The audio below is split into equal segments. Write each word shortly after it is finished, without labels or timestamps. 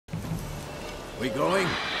We going?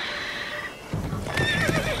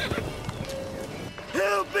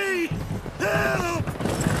 Help me! Help!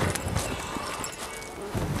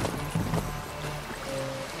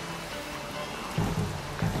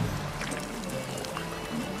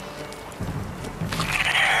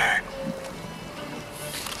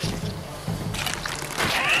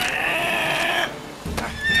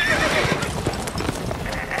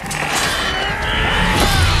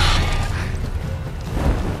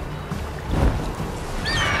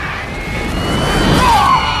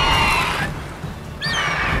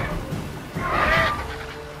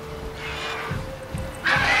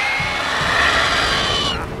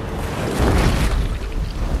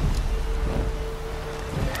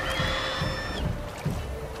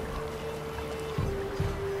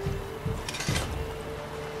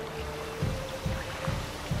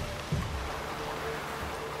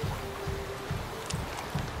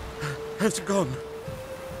 Has it gone?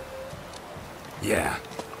 Yeah.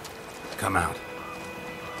 Come out.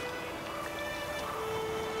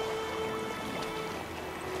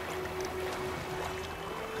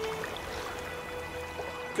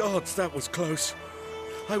 Gods, that was close.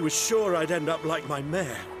 I was sure I'd end up like my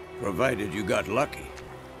mare. Provided you got lucky.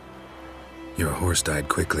 Your horse died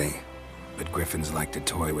quickly, but griffins like to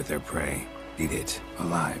toy with their prey. Eat it,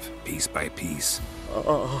 alive, piece by piece.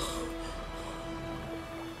 Oh.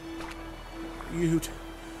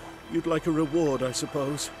 You'd like a reward, I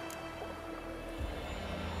suppose.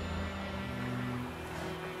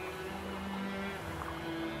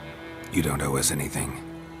 You don't owe us anything.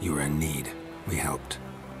 You were in need. We helped.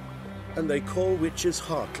 And they call witches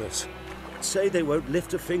heartless. Say they won't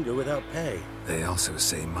lift a finger without pay. They also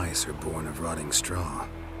say mice are born of rotting straw.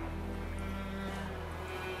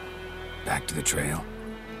 Back to the trail.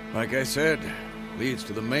 Like I said, leads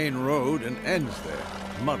to the main road and ends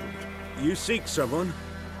there, muddled. You seek someone?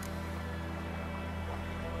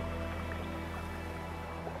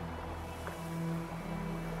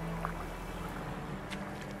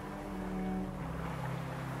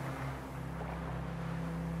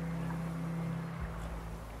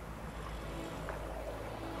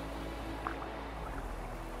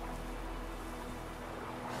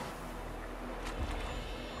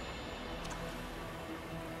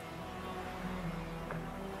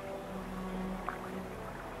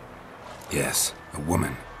 Yes, a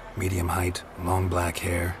woman. Medium height, long black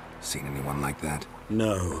hair. Seen anyone like that?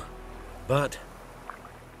 No. But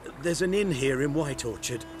there's an inn here in White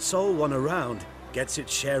Orchard. Sole one around. Gets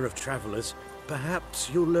its share of travelers. Perhaps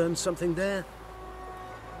you'll learn something there?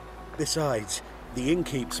 Besides, the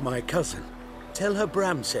innkeep's my cousin. Tell her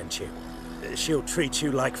Bram sent you. She'll treat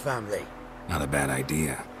you like family. Not a bad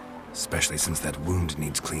idea. Especially since that wound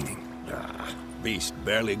needs cleaning. Ah, beast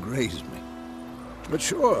barely grazed me. But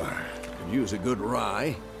sure, could use a good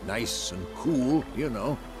rye. Nice and cool, you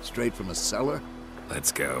know, straight from a cellar.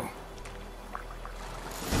 Let's go.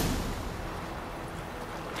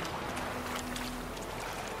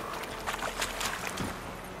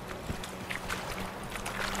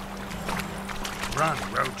 Run,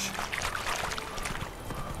 Roach.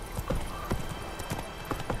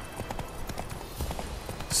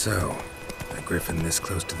 So, a griffin this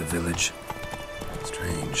close to the village?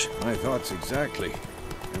 Strange. My thoughts exactly.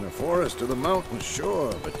 In the forest or the mountains,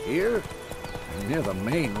 sure, but here? Near the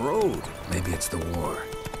main road. Maybe it's the war.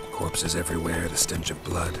 Corpses everywhere, the stench of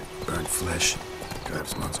blood, burnt flesh.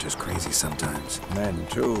 Drives monsters crazy sometimes. Men,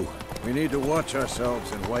 too. We need to watch ourselves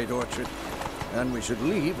in White Orchard. And we should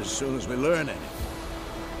leave as soon as we learn anything.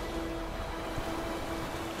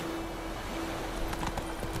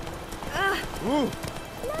 Like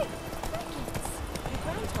crickets. Your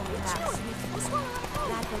gran told me that.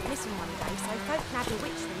 Lad went missing one day, so folk nabbed a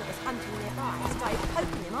witchman that was hunting nearby. Started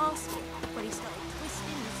poking him, asking. But he started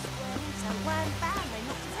twisting and squirming, so wham bam, they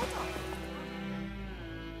knocked his head off.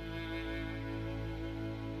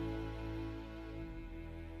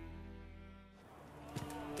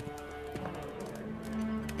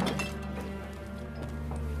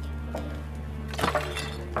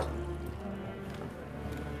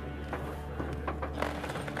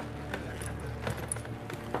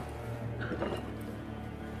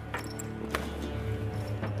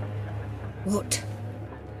 What?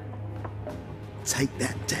 Take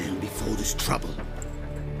that down before there's trouble.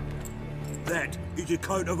 That is a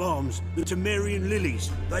coat of arms, the Temerian lilies.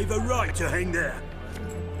 They've a right to hang there.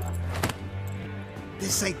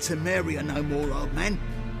 This ain't Temeria no more, old man.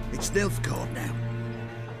 It's Nilfgaard now.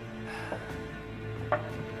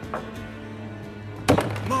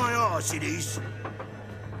 My arse it is.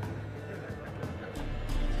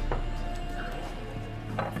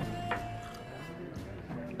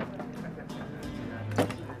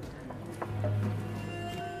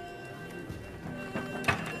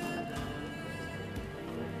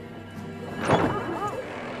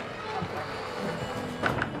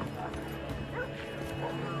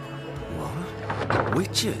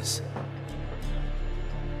 Witches?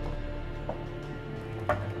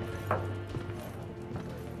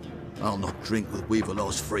 I'll not drink with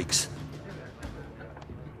Weaverlaw's freaks.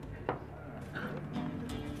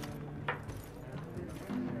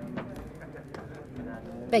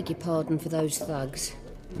 Beg your pardon for those thugs.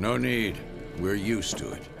 No need. We're used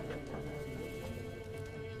to it.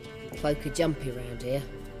 Folk are jumpy round here.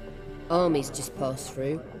 Armies just passed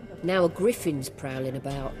through. Now a griffin's prowling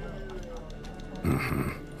about.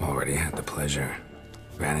 Already had the pleasure.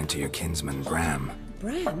 Ran into your kinsman, Bram.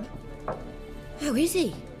 Bram? How is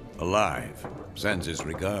he? Alive. Sends his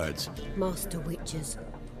regards. Master Witches.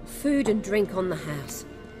 Food and drink on the house.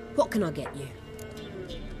 What can I get you?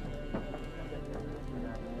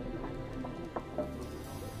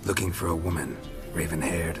 Looking for a woman.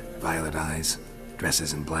 Raven-haired, violet eyes,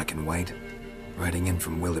 dresses in black and white. Riding in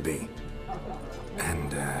from Willoughby.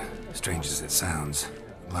 And, strange as it sounds,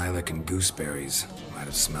 lilac and gooseberries might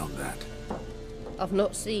have smelled that. I've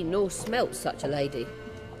not seen nor smelt such a lady.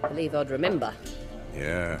 Believe I'd remember.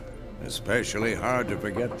 Yeah, especially hard to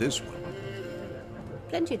forget this one.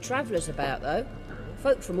 Plenty of travellers about, though.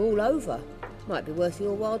 Folk from all over. Might be worth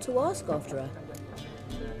your while to ask after her.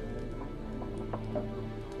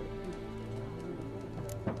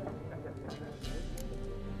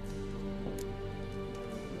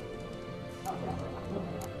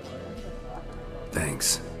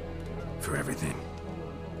 Thanks for everything.